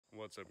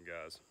What's up,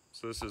 guys?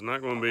 So this is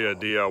not going to be a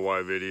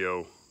DIY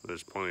video.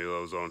 There's plenty of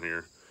those on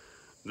here.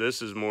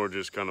 This is more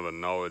just kind of a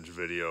knowledge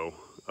video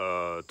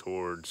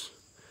towards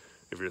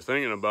if you're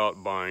thinking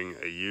about buying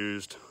a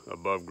used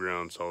above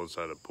ground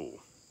solid-sided pool.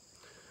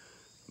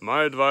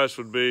 My advice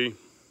would be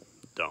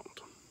don't.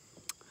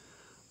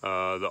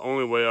 The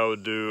only way I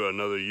would do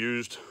another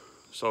used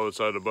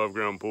solid-sided above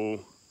ground pool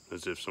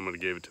is if somebody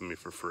gave it to me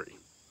for free.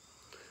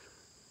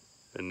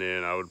 And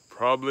then I would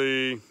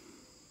probably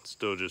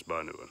still just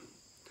buy a new one.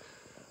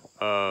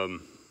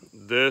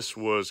 This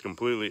was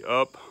completely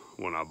up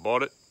when I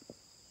bought it,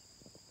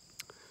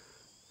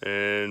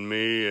 and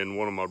me and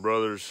one of my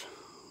brothers,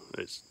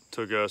 it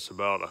took us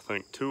about, I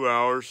think, 2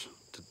 hours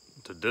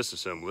to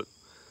disassemble it.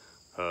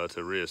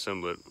 To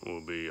reassemble it will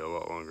be a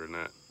lot longer than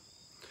that.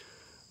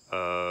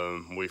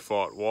 We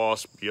fought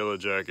wasp, yellow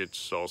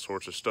jackets, all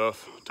sorts of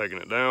stuff, taking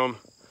it down.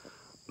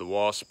 The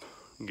wasp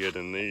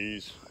getting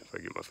these, if I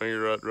get my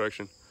finger right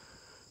direction.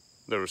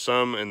 There were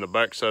some in the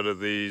back side of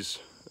these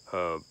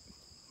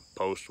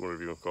posts, whatever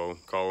you want to call them,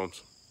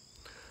 columns.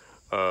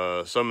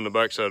 Some in the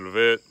back side of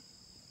it,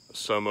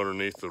 some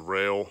underneath the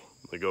rail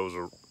that goes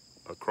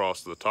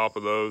across the top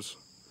of those,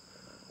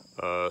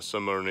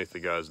 some underneath the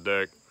guy's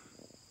deck.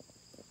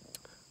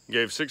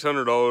 Gave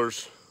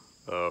 $600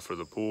 for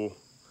the pool.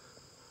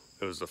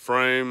 It was the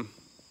frame,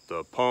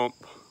 the pump,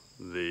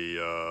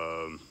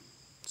 the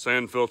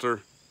sand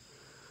filter,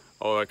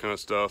 all that kind of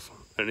stuff.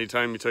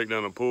 Anytime you take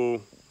down a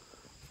pool,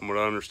 from what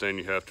I understand,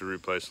 you have to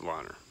replace the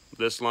liner.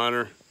 This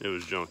liner, it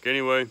was junk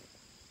anyway,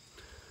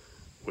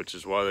 which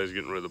is why they was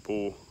getting rid of the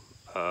pool.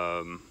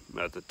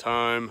 At the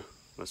time,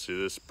 let's see,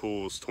 this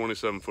pool is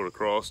 27 foot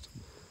across,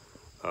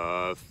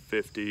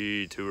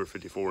 52 or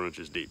 54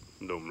 inches deep.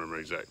 Don't remember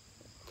exact.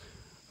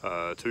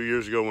 2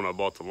 years ago when I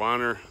bought the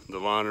liner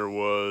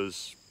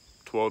was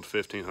 $1,200 to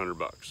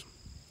 $1,500.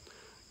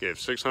 Gave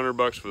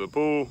 $600 for the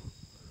pool,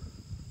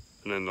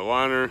 and then the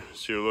liner,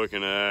 so you're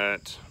looking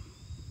at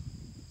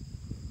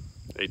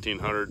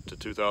 $1,800 to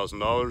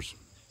 $2,000.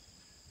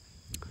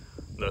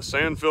 The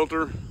sand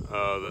filter,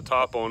 the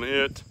top on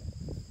it,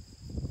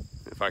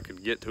 if I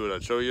could get to it,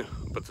 I'd show you,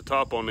 but the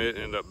top on it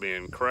ended up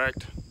being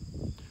cracked,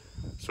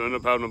 so I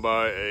ended up having to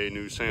buy a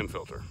new sand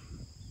filter.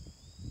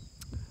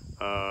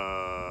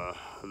 That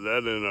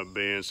ended up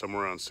being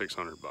somewhere around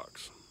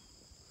 $600.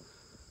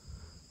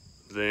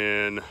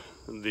 Then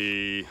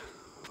the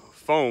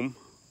foam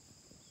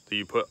that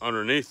you put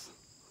underneath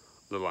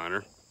the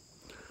liner,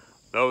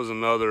 that was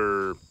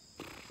another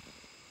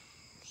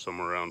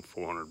somewhere around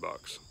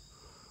 $400.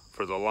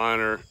 For the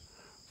liner,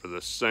 for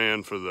the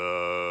sand, for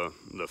the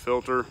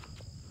filter,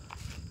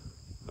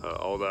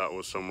 all that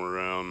was somewhere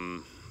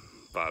around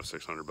 $500 to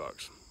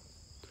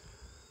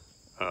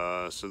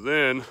 $600. So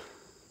then,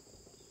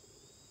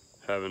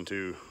 having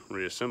to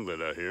reassemble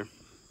it out here.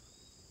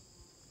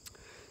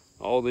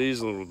 All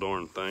these little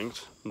darn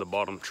things, the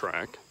bottom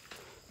track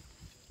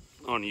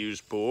on a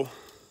used pool,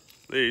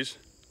 these.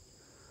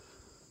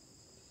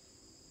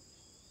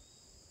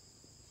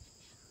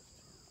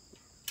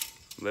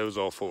 They was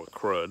all full of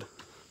crud.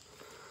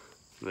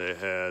 They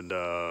had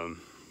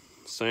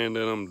sand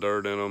in them,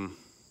 dirt in them,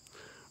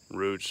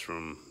 roots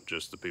from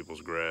just the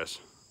people's grass.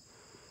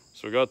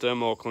 So we got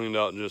them all cleaned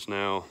out just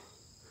now.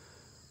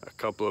 A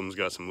couple of them's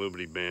got some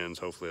Liberty bands.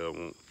 Hopefully that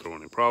won't throw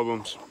any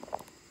problems.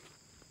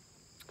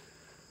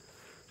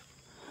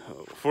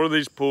 For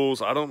these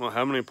pools, I don't know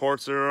how many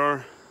parts there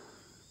are,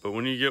 but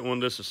when you get one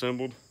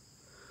disassembled,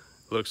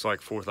 it looks like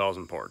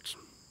 4,000 parts.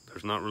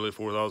 There's not really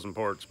 4,000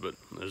 parts, but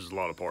there's a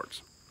lot of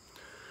parts.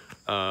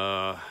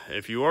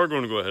 If you are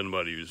going to go ahead and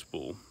buy a used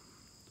pool,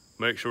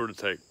 make sure to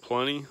take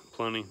plenty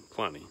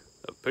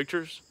of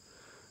pictures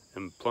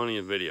and plenty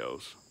of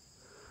videos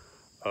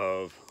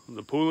of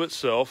the pool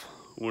itself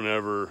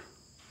whenever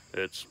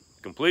it's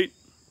complete.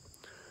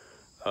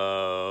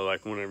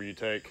 Like whenever you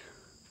take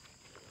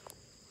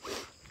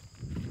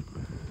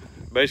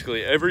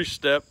basically every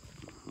step,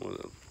 well,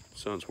 that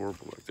sounds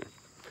horrible right there.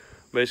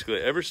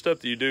 Basically every step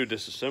that you do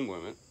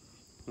disassembling it,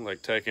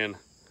 like taking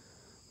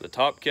the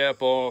top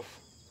cap off,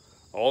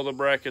 all the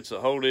brackets that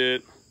hold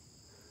it,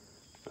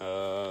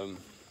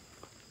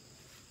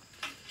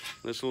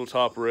 this little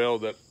top rail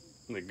that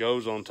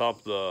goes on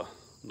top of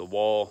the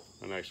wall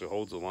and actually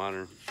holds the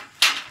liner.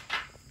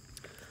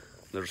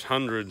 There's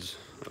hundreds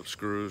of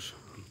screws,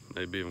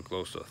 maybe even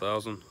close to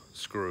 1,000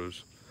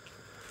 screws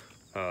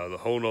that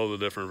hold all the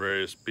different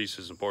various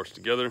pieces and parts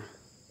together.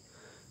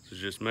 So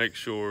just make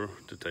sure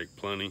to take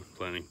plenty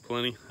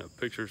of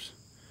pictures,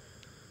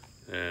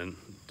 and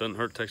it doesn't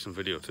hurt to take some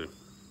video too.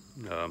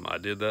 I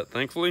did that,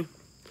 thankfully.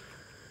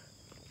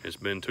 It's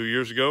been 2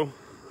 years ago,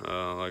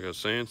 like I was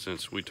saying,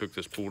 since we took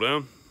this pool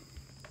down.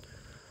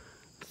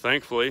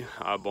 Thankfully,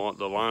 I bought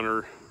the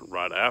liner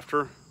right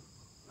after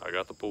I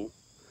got the pool,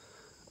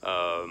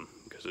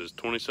 because it's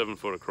 27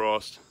 foot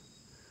across.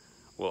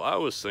 Well, I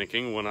was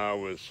thinking when I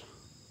was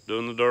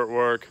doing the dirt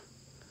work,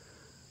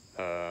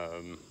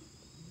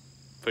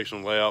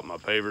 fixing to lay out my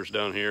pavers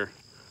down here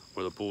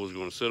where the pool is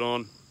going to sit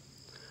on,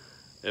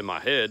 in my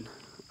head,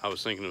 I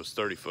was thinking it was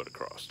 30 foot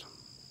across.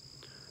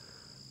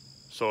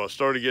 So I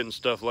started getting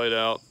stuff laid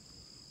out,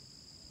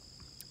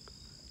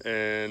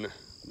 and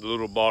the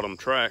little bottom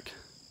track,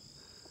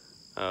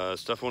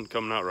 stuff wasn't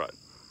coming out right.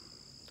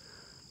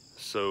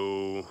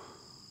 So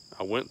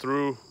I went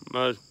through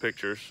my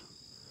pictures,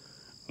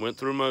 went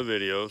through my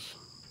videos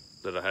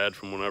that I had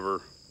from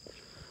whenever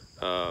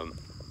I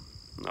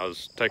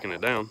was taking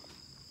it down,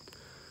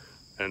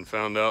 and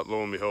found out,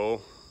 lo and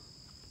behold,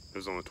 it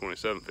was only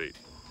 27 feet.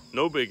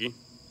 No biggie.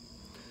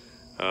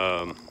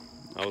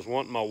 I was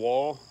wanting my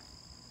wall.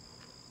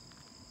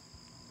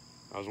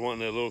 I was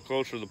wanting it a little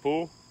closer to the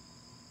pool,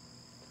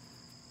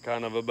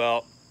 kind of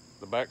about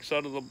the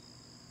backside of the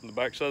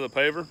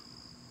paver.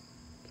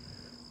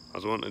 I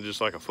was wanting it just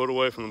like a foot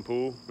away from the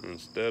pool.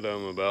 Instead,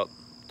 I'm about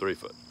 3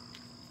 foot.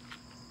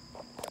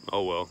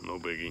 Oh well, no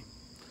biggie.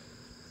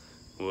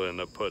 We'll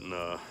end up putting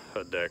a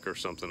deck or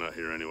something out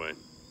here anyway.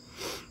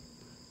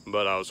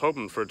 But I was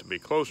hoping for it to be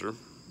closer.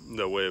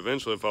 That way,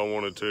 eventually, if I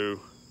wanted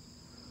to,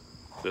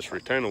 this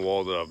retaining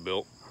wall that I've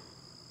built,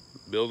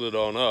 build it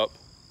on up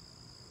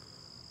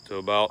to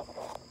about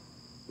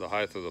the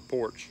height of the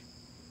porch,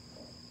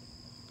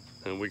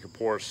 and we could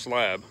pour a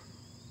slab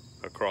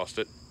across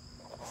it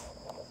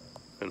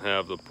and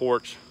have the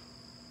porch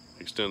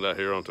extend out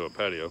here onto a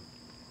patio,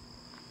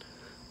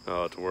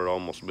 to where it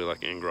almost be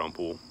like an in-ground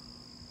pool,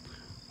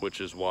 which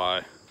is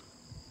why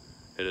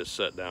it is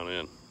set down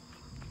in.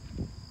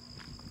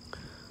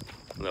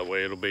 That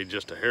way it'll be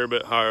just a hair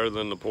bit higher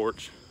than the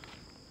porch,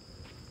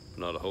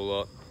 not a whole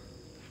lot.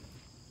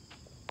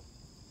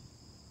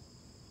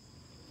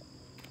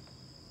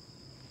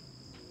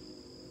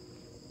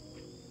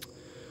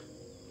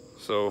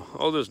 So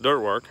all this dirt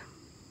work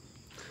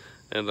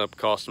ended up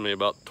costing me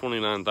about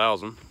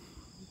 $29,000.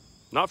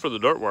 Not for the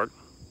dirt work,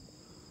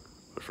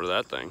 but for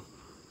that thing.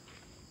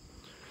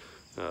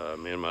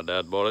 Me and my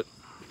dad bought it.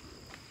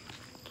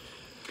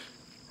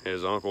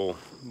 His uncle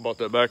bought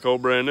that backhoe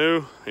brand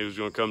new. He was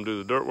gonna come do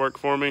the dirt work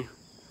for me.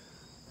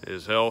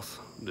 His health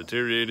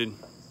deteriorated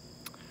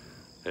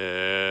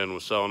and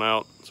was selling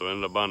out, so I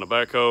ended up buying the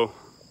backhoe.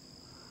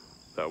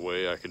 That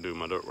way I could do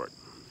my dirt work.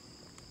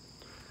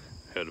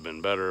 It would have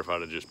been better if I'd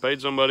have just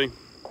paid somebody,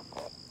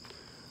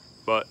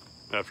 but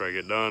after I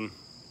get done,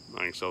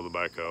 I can sell the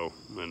backhoe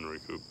and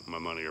recoup my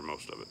money or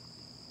most of it.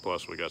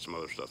 Plus we got some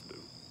other stuff to do.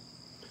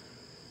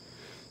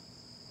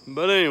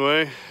 But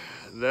anyway,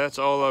 that's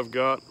all I've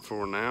got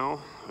for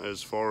now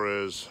as far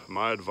as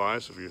my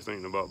advice. If you're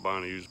thinking about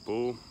buying a used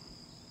pool,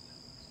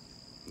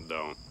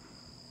 don't.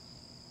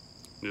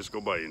 Just go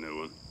buy a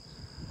new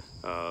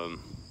one.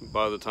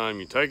 By the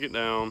time you take it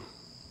down,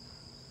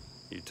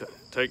 you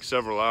take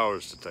several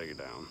hours to take it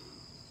down.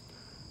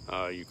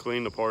 You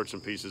clean the parts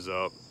and pieces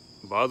up,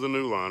 buy the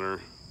new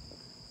liner.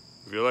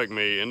 If you're like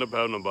me, end up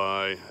having to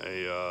buy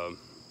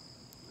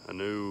a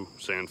new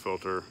sand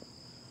filter.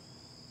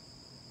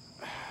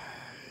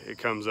 It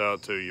comes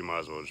out to, you might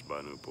as well just buy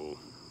a new pool.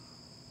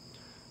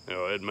 You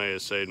know, it may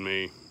have saved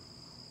me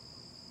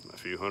a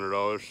few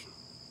 $100s.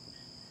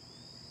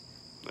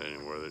 That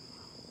ain't worth it.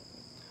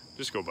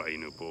 Just go buy a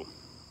new pool.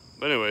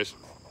 But anyways,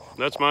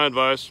 that's my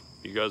advice.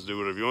 You guys do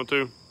whatever you want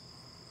to.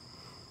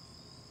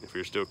 If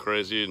you're still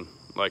crazy and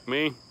like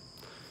me,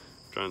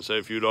 trying to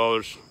save a few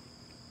dollars,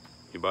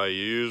 you buy a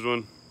used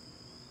one.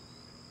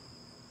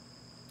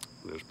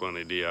 There's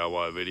plenty of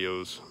DIY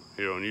videos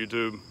here on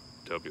YouTube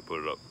to help you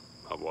put it up.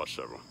 I've watched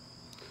several,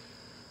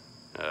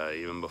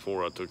 even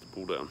before I took the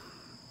pool down.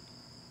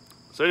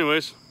 So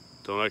anyways,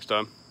 until next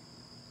time,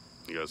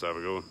 you guys have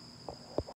a good one.